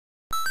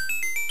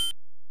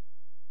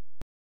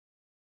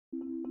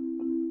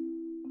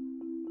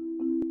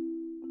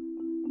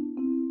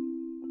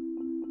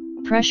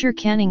Pressure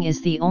canning is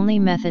the only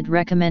method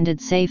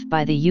recommended safe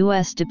by the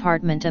U.S.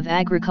 Department of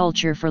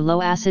Agriculture for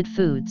low-acid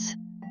foods.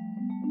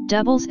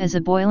 Doubles as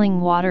a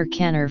boiling water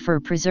canner for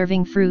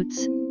preserving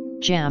fruits,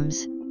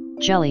 jams,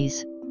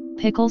 jellies,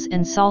 pickles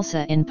and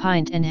salsa in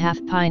pint and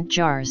half-pint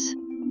jars.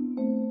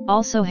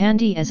 Also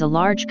handy as a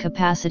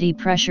large-capacity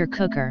pressure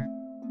cooker.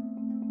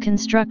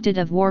 Constructed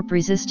of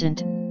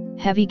warp-resistant,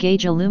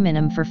 heavy-gauge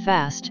aluminum for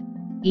fast,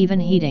 even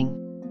heating.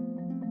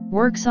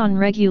 Works on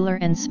regular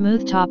and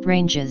smooth top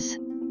ranges.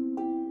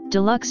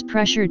 Deluxe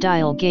pressure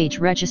dial gauge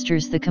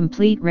registers the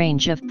complete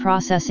range of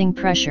processing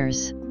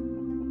pressures.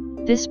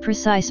 This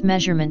precise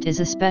measurement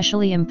is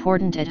especially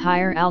important at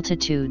higher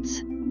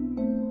altitudes.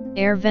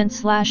 Air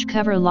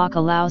vent/cover lock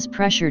allows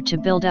pressure to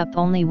build up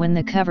only when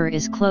the cover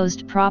is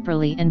closed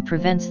properly and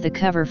prevents the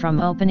cover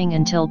from opening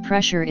until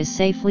pressure is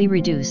safely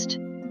reduced.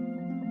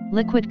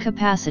 Liquid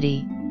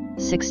capacity,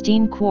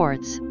 16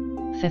 quarts,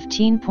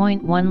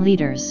 15.1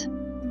 liters.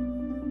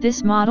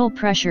 This model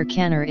pressure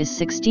canner is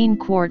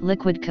 16-quart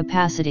liquid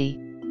capacity.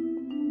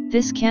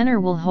 This canner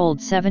will hold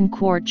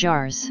 7-quart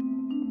jars.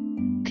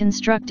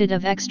 Constructed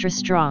of extra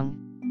strong,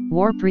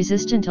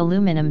 warp-resistant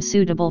aluminum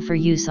suitable for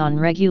use on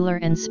regular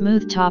and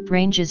smooth top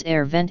ranges.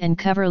 Air vent and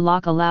cover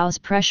lock allows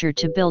pressure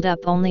to build up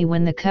only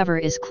when the cover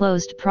is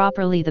closed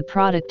properly. The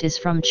product is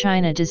from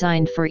China,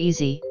 designed for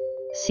easy,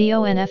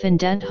 CONF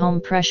indent home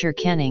pressure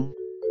canning.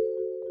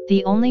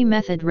 The only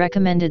method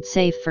recommended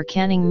safe for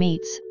canning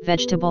meats,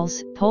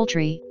 vegetables,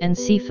 poultry, and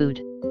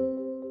seafood.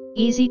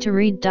 Easy to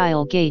read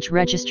dial gauge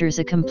registers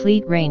a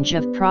complete range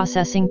of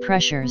processing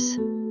pressures.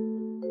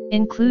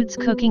 Includes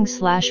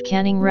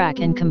cooking/canning rack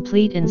and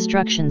complete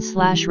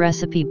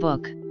instruction/recipe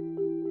book.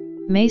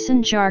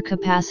 Mason jar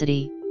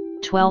capacity,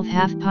 12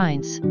 half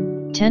pints,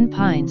 10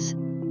 pints,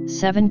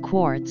 7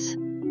 quarts.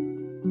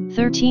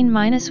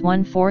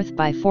 13-1/4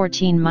 by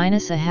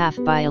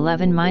 14-1/2 by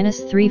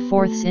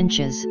 11-3/4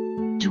 inches.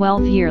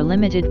 12-year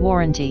limited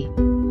warranty.